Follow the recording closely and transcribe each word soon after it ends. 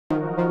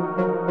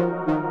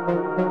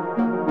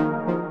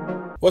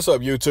What's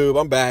up,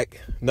 YouTube? I'm back.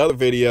 Another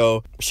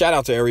video. Shout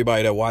out to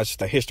everybody that watched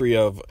the history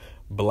of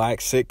black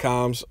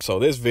sitcoms. So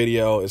this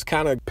video is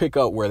kind of pick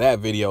up where that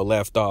video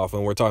left off,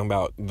 and we're talking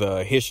about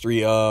the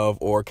history of,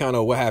 or kind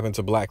of what happened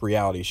to black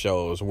reality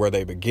shows, where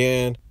they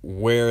began,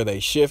 where they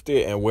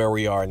shifted, and where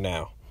we are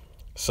now.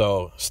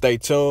 So stay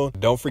tuned.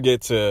 Don't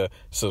forget to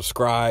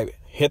subscribe,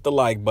 hit the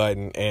like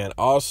button, and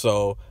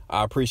also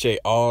I appreciate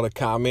all the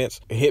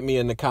comments. Hit me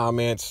in the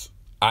comments.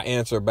 I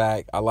answer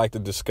back. I like the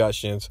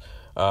discussions.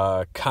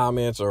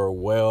 Comments are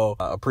well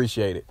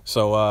appreciated.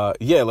 So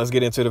yeah, let's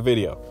get into the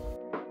video.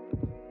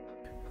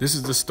 This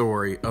is the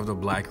story of the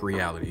black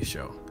reality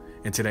show.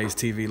 In today's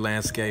TV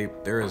landscape,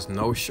 there is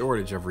no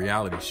shortage of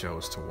reality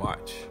shows to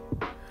watch.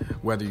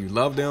 Whether you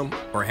love them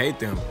or hate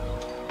them,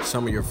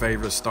 some of your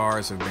favorite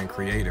stars have been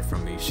created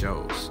from these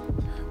shows.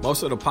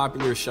 Most of the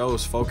popular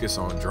shows focus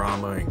on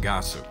drama and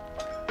gossip.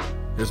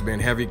 There's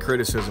been heavy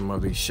criticism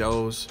of these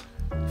shows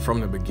from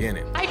the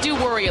beginning. I do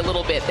worry a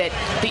little bit that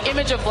the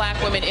image of black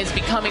women is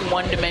becoming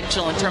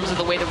one-dimensional in terms of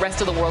the way the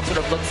rest of the world sort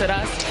of looks at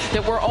us,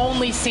 that we're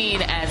only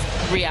seen as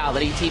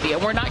reality TV,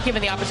 and we're not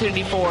given the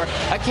opportunity for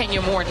a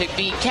Kenya Moore to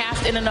be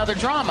cast in another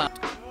drama.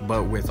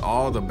 But with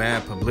all the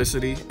bad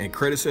publicity and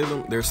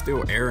criticism, they're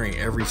still airing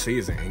every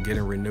season and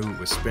getting renewed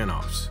with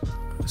spinoffs.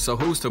 So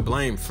who's to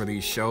blame for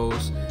these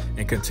shows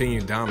and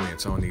continued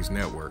dominance on these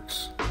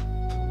networks?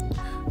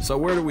 So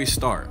where do we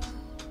start?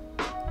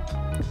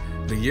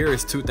 The year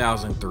is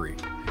 2003.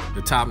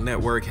 The top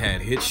network had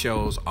hit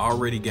shows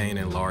already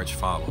gaining large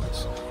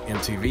followings.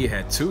 MTV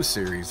had two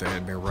series that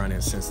had been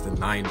running since the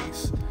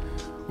 90s,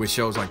 with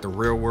shows like The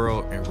Real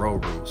World and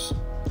Road Rules.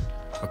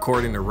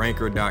 According to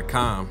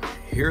Ranker.com,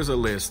 here's a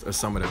list of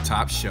some of the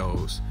top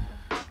shows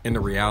in the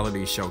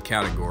reality show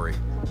category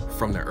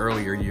from the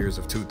earlier years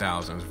of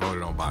 2000s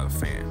voted on by the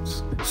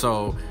fans.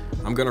 So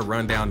I'm gonna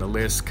run down the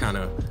list, kind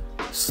of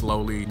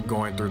slowly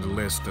going through the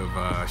list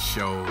of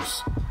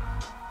shows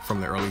from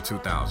the early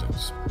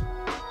 2000s.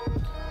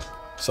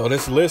 So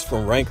this list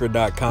from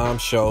Ranker.com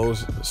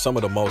shows some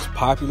of the most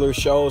popular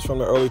shows from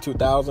the early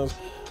 2000s.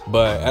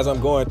 But as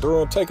I'm going through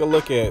them, take a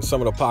look at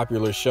some of the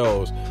popular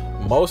shows.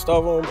 Most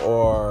of them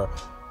are,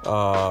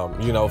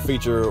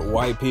 feature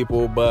white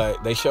people,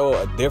 but they show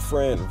a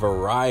different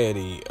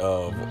variety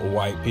of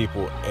white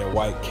people and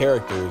white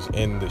characters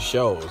in the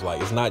shows.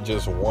 Like, it's not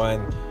just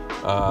one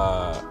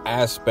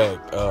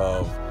aspect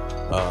of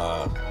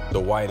the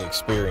white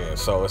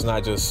experience. So it's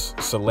not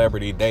just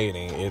celebrity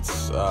dating.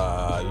 It's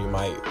you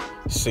might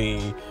see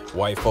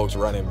white folks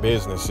running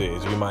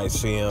businesses. You might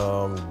see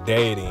them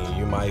dating.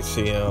 You might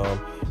see them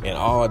in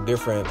all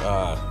different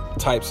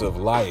types of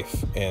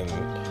life. And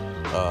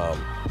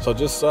so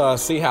just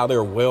see how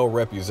they're well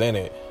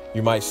represented.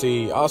 You might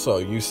see also,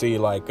 you see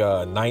like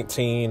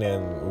 19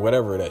 and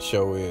whatever that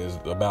show is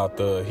about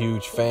the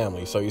huge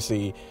family. So you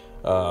see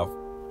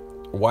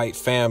white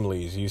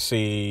families, you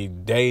see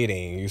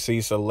dating, you see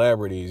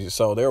celebrities.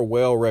 So they're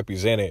well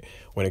represented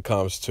when it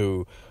comes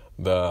to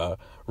the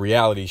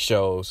reality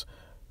shows,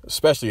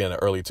 especially in the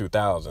early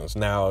 2000s.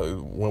 Now,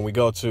 when we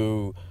go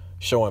to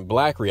showing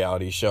black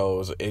reality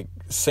shows, it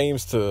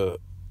seems to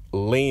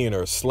lean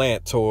or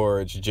slant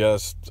towards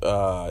just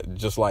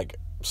like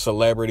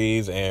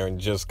celebrities and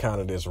just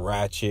kind of this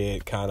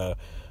ratchet kind of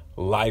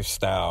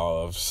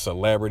lifestyle of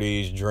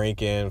celebrities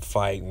drinking,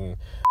 fighting.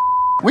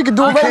 We can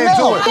do it right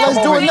now. Let's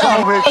do it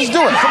now. Let's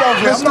do it. Come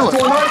on, let's do it.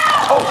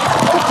 Oh,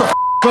 what the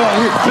go on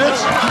here,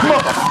 bitch. Come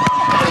on.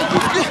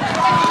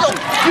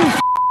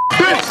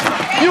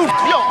 You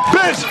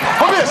bitch.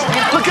 Come this.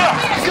 Look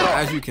out.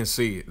 As you can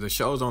see, the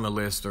shows on the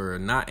list are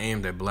not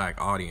aimed at black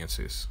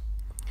audiences.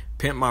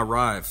 Pimp My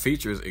Ride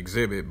features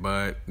Exhibit,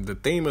 but the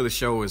theme of the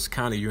show is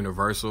kind of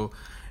universal,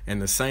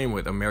 and the same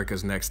with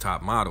America's Next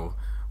Top Model,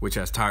 which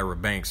has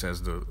Tyra Banks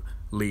as the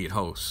lead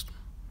host.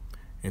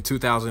 In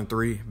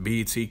 2003,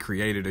 BET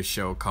created a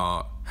show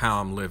called How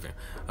I'm Living,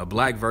 a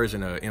black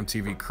version of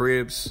MTV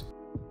Cribs.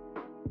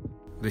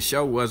 The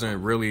show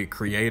wasn't really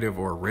creative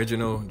or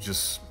original,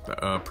 just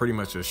pretty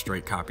much a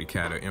straight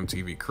copycat of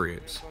MTV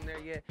Cribs.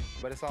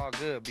 But it's all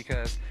good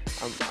because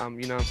you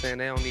know what I'm saying,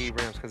 they don't need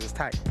rims because it's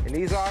tight. And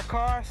these are our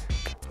cars,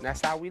 and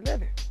that's how we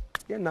live it,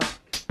 you know.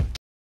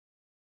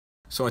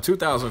 So in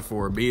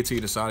 2004, BET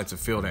decided to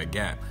fill that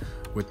gap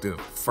with the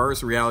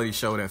first reality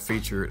show that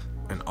featured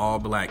an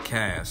all-black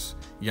cast,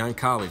 young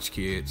college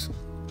kids,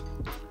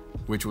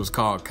 which was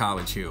called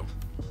College Hill.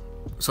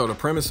 So the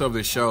premise of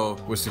the show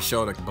was to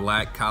show the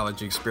black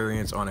college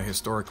experience on a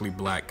historically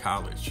black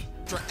college.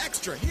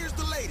 Extra, here's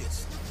the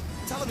latest.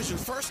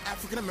 Television's first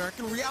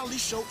African-American reality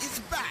show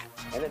is back.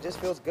 And it just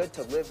feels good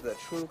to live the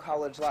true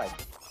college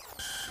life.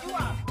 You are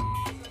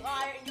a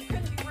liar. You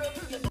couldn't be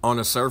real. On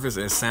the surface,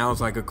 it sounds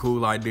like a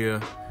cool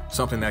idea,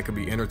 something that could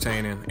be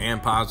entertaining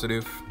and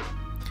positive.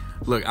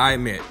 Look, I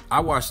admit, I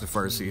watched the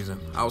first season.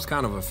 I was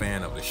kind of a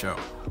fan of the show.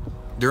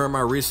 During my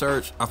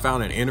research, I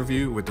found an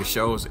interview with the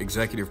show's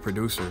executive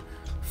producer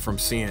from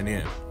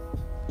CNN.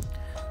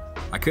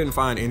 I couldn't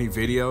find any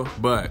video,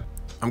 but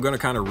I'm going to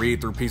kind of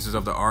read through pieces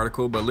of the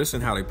article, but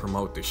listen how they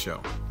promote this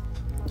show.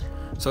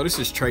 So this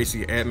is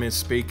Tracy Edmonds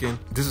speaking.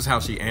 This is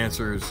how she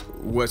answers,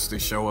 what's the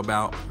show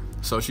about?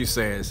 So she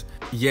says,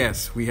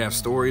 yes, we have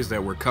stories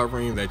that we're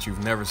covering that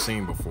you've never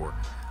seen before.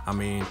 I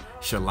mean,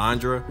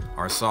 Shalandra,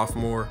 our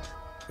sophomore,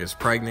 is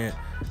pregnant,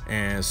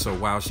 and so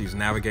while she's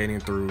navigating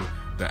through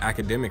the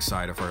academic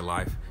side of her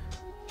life,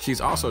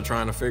 she's also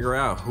trying to figure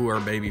out who her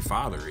baby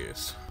father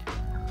is.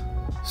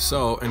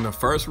 So in the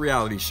first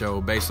reality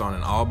show based on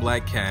an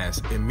all-black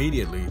cast,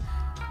 immediately,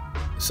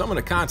 some of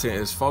the content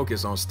is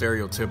focused on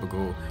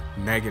stereotypical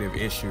negative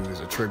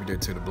issues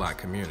attributed to the black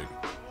community.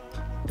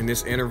 In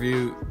this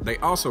interview, they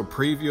also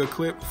preview a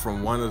clip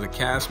from one of the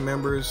cast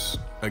members.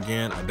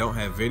 Again, I don't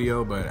have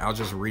video, but I'll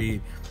just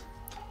read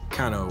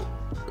kind of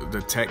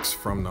the text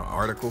from the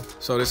article.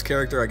 So this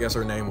character, I guess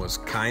her name was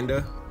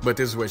Kinda, but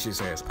this is what she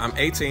says. I'm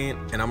 18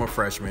 and I'm a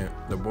freshman.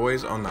 The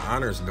boys on the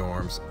honors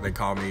dorms, they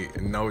call me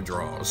No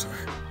Draws,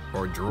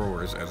 or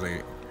drawers as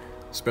they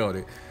spelled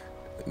it.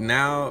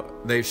 Now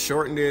they've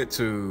shortened it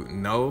to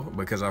No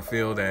because I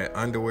feel that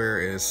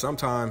underwear is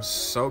sometimes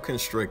so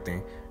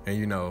constricting, and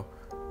you know,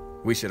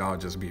 we should all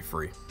just be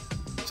free.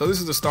 So this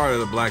is the start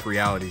of the Black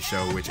reality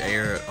show, which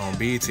aired on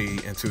BET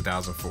in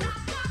 2004.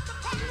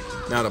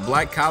 Now the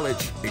Black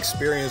college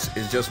experience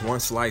is just one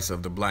slice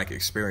of the Black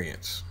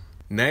experience.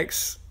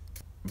 Next,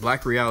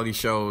 Black reality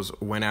shows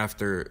went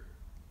after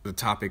the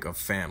topic of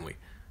family.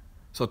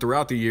 So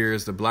throughout the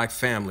years, the Black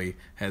family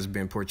has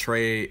been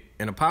portrayed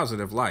in a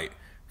positive light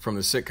from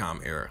the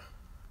sitcom era.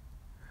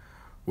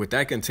 With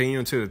that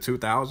continuing to the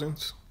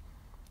 2000s,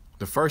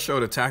 the first show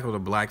to tackle the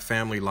Black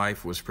family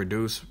life was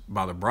produced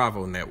by the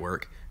Bravo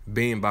network,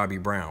 Being Bobby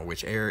Brown,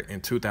 which aired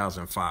in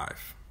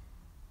 2005.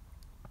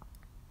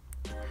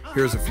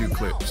 Here's a few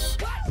clips.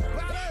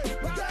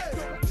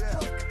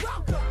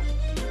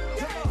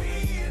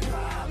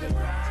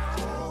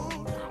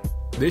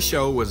 This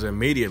show was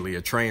immediately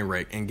a train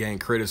wreck and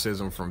gained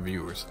criticism from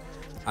viewers.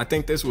 I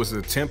think this was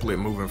the template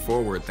moving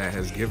forward that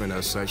has given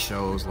us such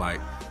shows like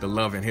the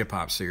Love and Hip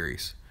Hop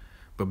series.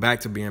 But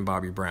back to Being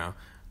Bobby Brown.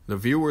 The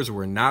viewers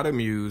were not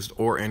amused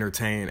or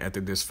entertained at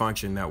the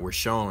dysfunction that were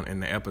shown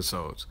in the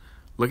episodes.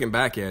 Looking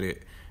back at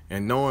it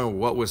and knowing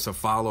what was to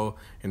follow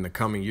in the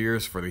coming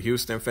years for the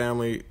Houston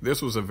family,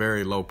 this was a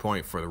very low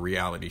point for the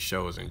reality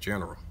shows in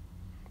general.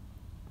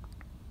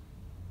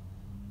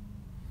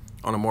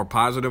 On a more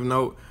positive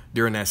note,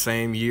 during that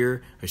same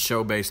year, a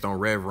show based on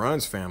Rev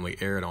Run's family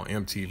aired on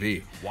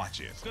MTV. Watch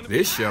it.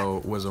 This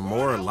show was a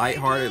more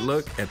lighthearted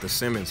look at the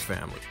Simmons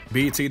family.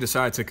 BET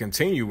decided to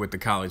continue with the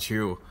College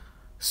Hill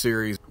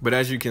series, but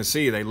as you can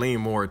see, they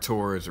lean more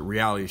towards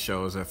reality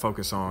shows that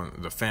focus on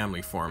the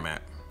family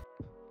format.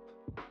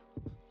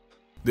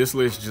 This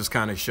list just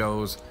kind of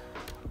shows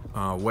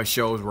what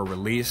shows were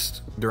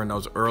released during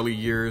those early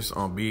years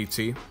on BET.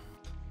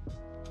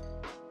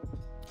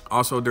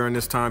 Also during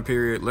this time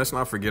period, let's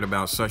not forget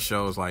about such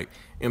shows like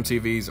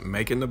MTV's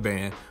Making the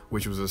Band,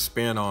 which was a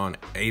spin on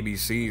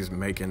ABC's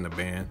Making the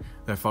Band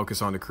that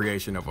focused on the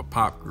creation of a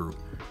pop group.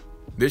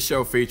 This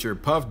show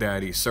featured Puff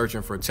Daddy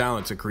searching for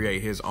talent to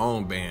create his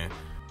own band.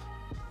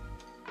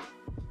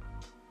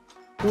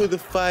 Who are the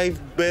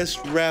 5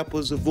 best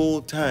rappers of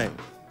all time?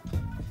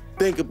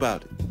 Think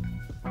about it.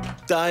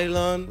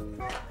 Dylan,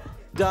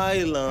 and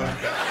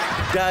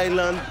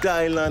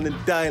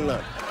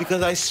Dylan.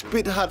 Because I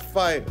spit hot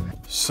fire.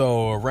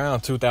 So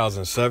around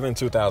 2007,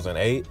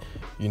 2008,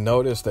 you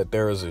notice that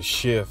there is a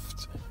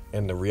shift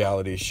in the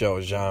reality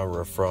show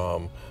genre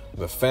from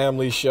the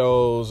family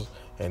shows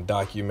and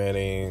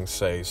documenting,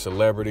 say,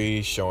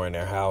 celebrities, showing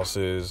their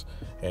houses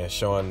and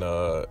showing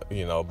the,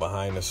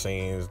 behind the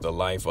scenes, the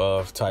life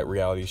of type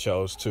reality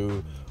shows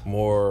to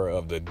more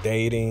of the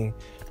dating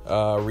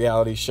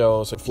reality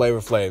shows. Flavor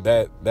Flav,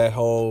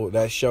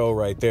 that show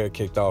right there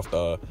kicked off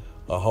a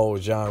whole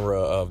genre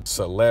of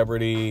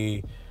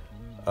celebrity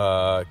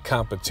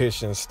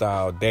competition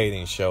style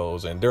dating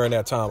shows. And during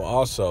that time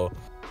also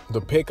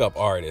the pickup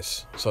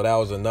artists, so that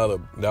was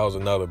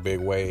another big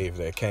wave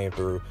that came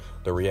through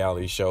the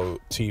reality show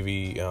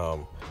TV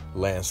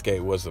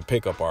landscape, was the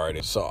pickup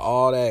artists. So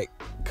all that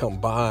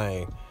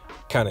combined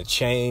kind of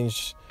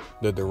changed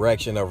the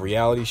direction of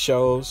reality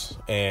shows,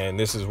 and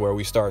this is where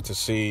we start to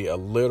see a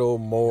little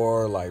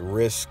more like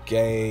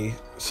risque,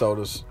 so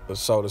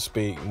to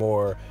speak,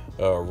 more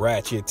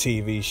ratchet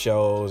TV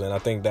shows, and I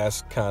think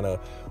that's kind of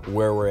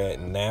where we're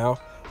at now.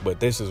 But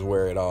this is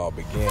where it all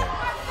began.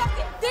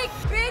 Dick,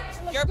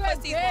 bitch. Your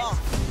pussy's long.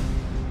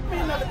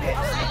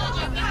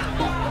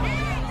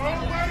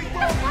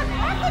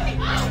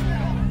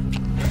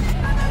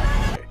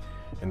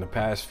 In the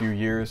past few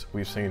years,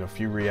 we've seen a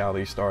few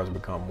reality stars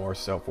become more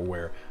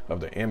self-aware of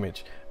the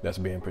image that's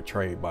being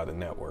portrayed by the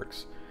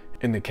networks.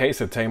 In the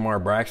case of Tamar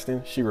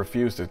Braxton, she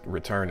refused to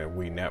return to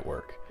We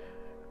Network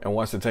and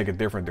wants to take a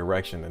different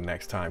direction the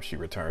next time she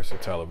returns to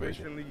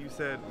television. Recently you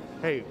said,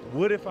 hey,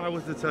 what if I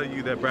was to tell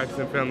you that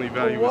Braxton Family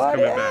Value was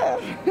coming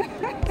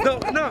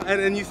back? No,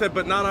 and you said,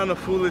 but not on a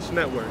foolish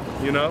network,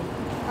 you know?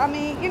 I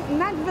mean,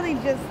 not really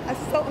just,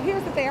 so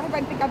here's the thing,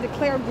 everybody think I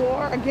declared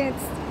war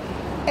against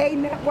a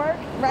network,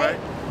 right?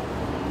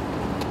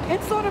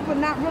 It's sort of, but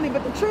not really.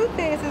 But the truth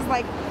is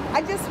like,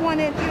 I just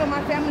wanted, you know,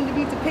 my family to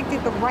be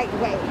depicted the right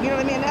way. You know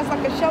what I mean? That's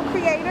like a show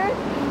creator.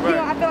 Right. You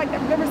know, I feel like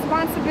the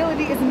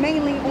responsibility is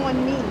mainly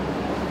on me.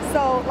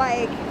 So,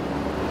 like,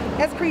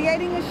 as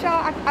creating a show,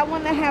 I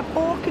want to have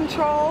full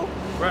control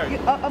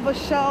of a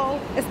show,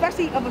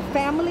 especially of a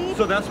family.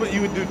 So that's what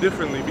you would do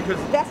differently, because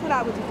that's what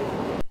I would do.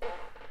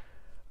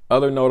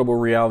 Other notable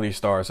reality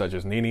stars such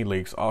as NeNe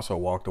Leakes also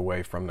walked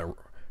away from the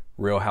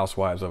Real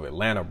Housewives of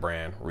Atlanta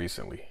brand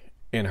recently.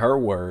 In her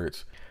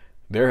words,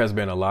 there has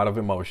been a lot of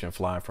emotion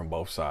flying from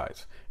both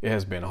sides. It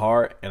has been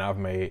hard, and I've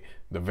made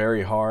the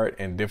very hard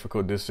and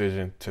difficult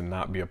decision to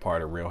not be a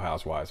part of Real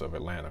Housewives of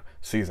Atlanta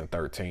season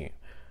 13.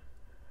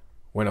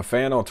 When a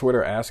fan on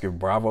Twitter asked if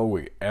Bravo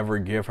would ever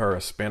give her a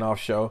spinoff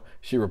show,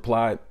 she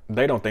replied,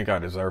 "They don't think I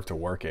deserve to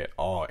work at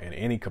all in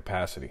any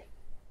capacity."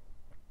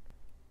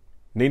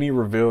 NeNe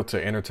revealed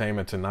to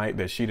Entertainment Tonight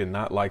that she did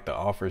not like the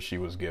offer she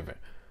was given.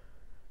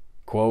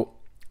 Quote,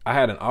 "I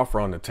had an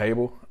offer on the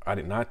table. I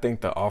did not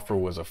think the offer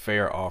was a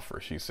fair offer,"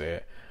 she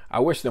said.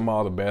 "I wish them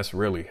all the best,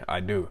 really,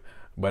 I do.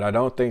 But I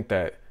don't think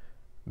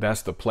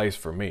that's the place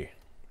for me."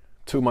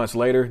 2 months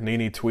later,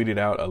 NeNe tweeted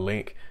out a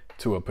link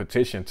to a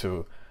petition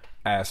to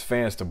ask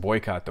fans to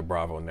boycott the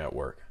Bravo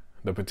network.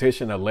 The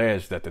petition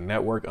alleged that the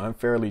network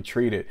unfairly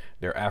treated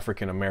their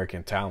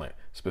African-American talent,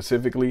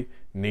 specifically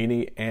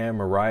NeNe and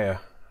Mariah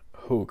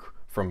Hook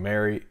from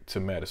Married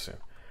to Medicine.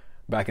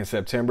 Back in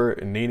September,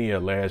 NeNe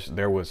alleged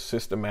there was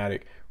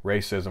systematic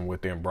racism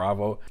within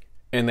Bravo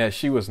and that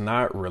she was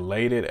not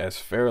related as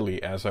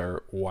fairly as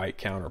her white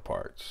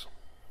counterparts.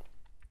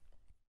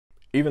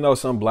 Even though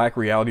some black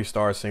reality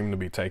stars seem to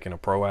be taking a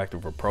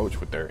proactive approach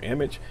with their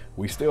image,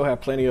 we still have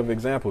plenty of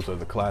examples of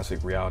the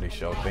classic reality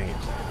show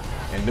themes,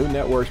 and new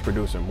networks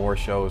producing more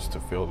shows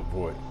to fill the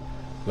void.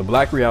 The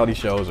black reality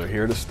shows are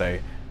here to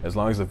stay as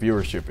long as the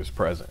viewership is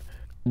present.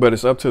 But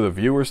it's up to the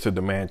viewers to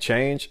demand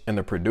change and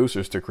the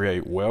producers to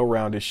create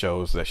well-rounded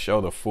shows that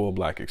show the full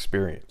black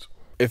experience.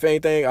 If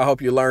anything, I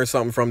hope you learned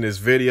something from this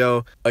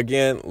video.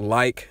 Again,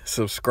 like,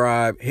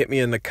 subscribe, hit me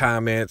in the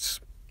comments.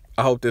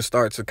 I hope this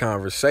starts a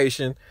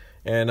conversation.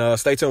 And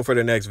stay tuned for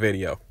the next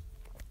video.